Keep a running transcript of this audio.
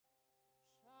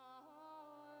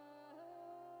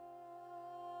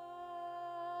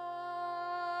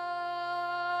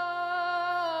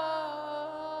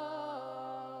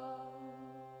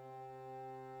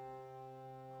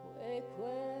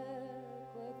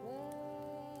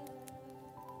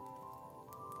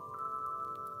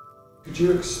Could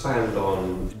you expand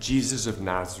on Jesus of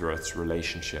Nazareth's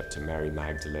relationship to Mary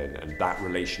Magdalene and that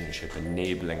relationship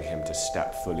enabling him to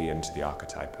step fully into the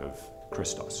archetype of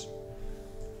Christos?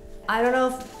 I don't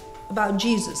know about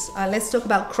Jesus. Let's talk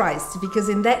about Christ, because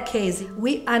in that case,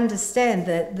 we understand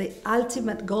that the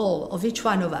ultimate goal of each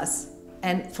one of us,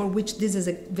 and for which this is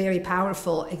a very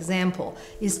powerful example,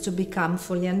 is to become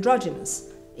fully androgynous.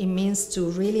 It means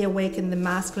to really awaken the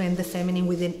masculine and the feminine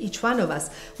within each one of us,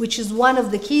 which is one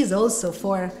of the keys also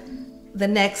for the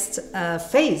next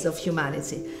phase of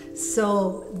humanity.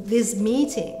 So this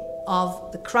meeting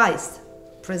of the Christ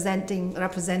representing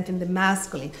the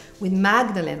masculine, with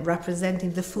Magdalene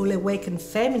representing the fully awakened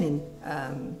feminine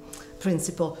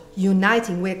principle,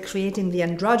 uniting, we're creating the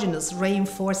androgynous,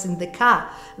 reinforcing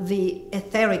the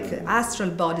etheric astral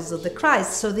bodies of the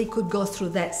Christ, so they could go through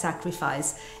that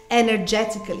sacrifice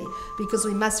energetically. Because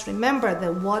we must remember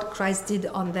that what Christ did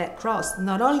on that cross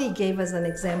not only gave us an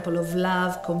example of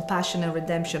love, compassion, and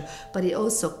redemption, but it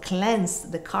also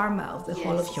cleansed the karma of the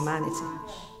whole of humanity.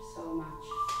 So much.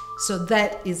 So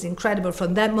that is incredible.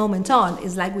 From that moment on,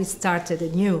 it's like we started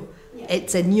anew.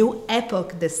 It's a new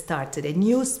epoch that started, a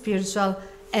new spiritual,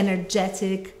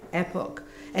 energetic epoch.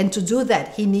 And to do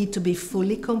that, he needs to be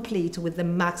fully complete with the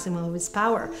maximum of his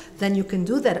power. Then you can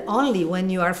do that only when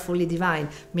you are fully divine,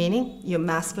 meaning your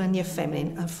masculine and your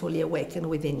feminine are fully awakened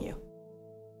within you.